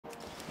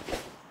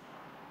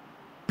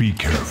Be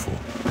careful.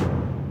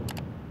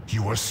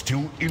 You are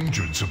still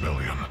injured,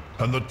 civilian,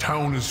 and the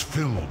town is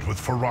filled with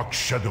Farok's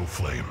shadow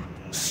flame.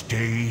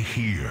 Stay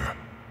here.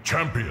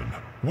 Champion,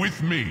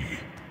 with me.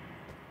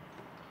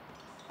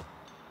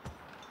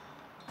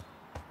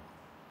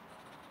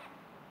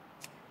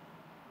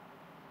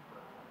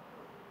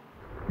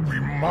 We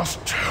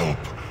must help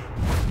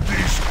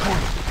these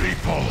good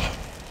people.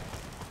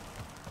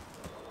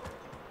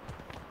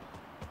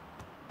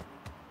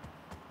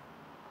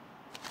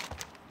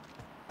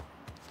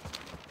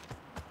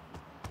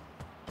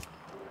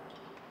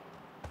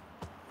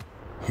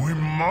 We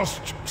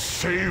must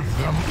save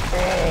them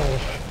all.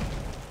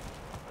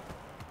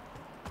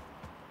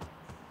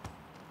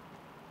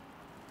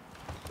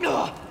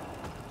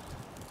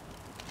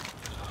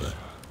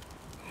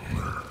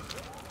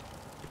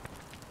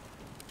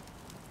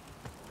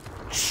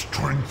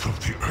 Strength of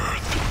the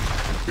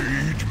earth,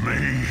 aid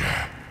me.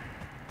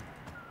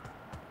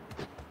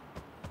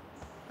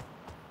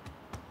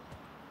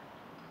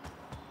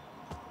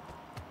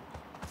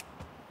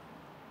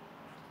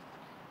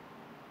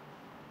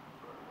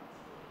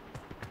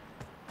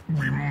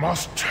 We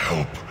must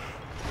help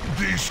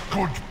these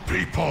good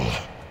people.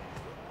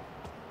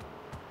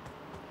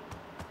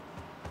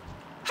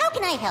 How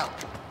can I help?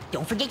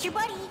 Don't forget your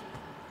buddy.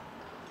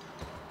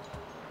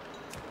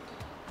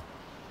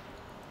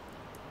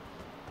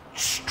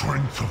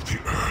 Strength of the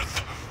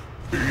earth,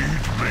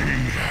 aid me.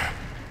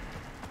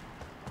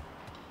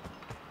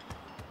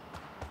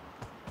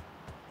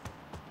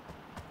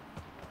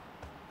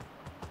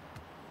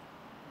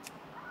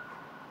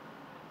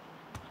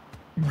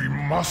 We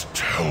must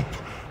help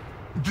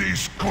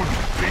these good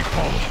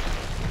people.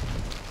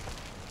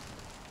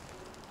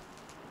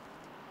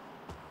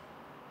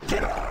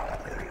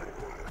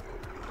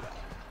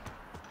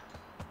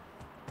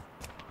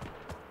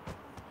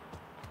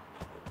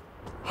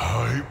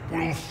 I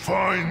will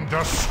find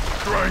the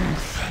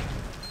strength.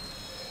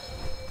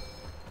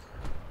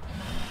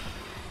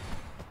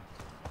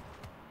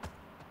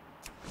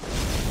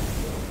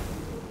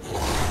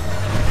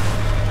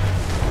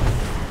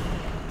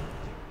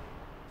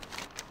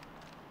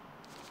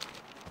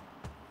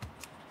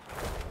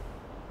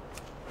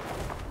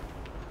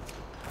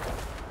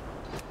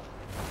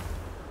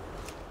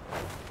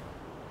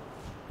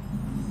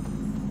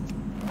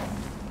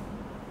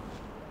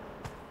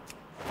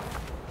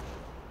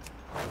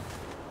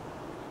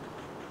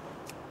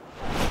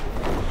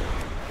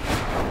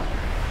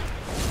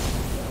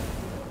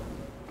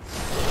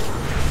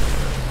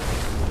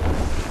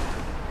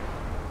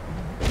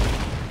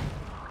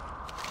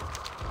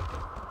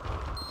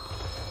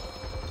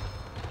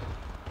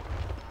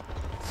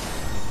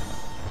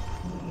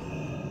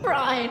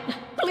 Brian,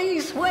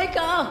 please wake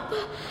up.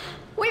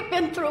 We've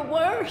been through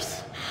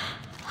worse.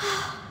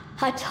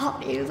 I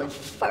taught you the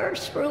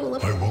first rule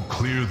of... I will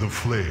clear the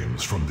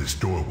flames from this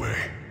doorway.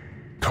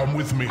 Come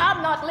with me.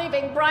 I'm not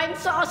leaving Brian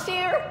Sauce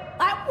here.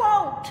 I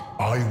won't.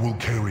 I will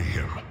carry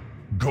him.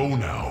 Go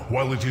now,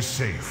 while it is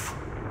safe.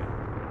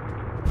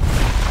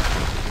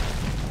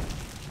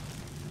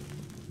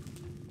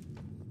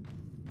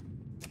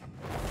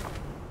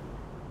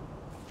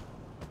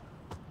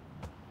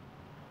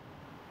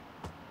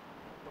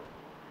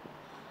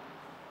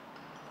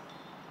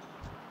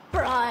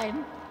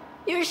 Brian,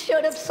 you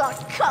should have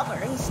sought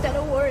cover instead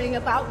of worrying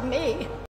about me.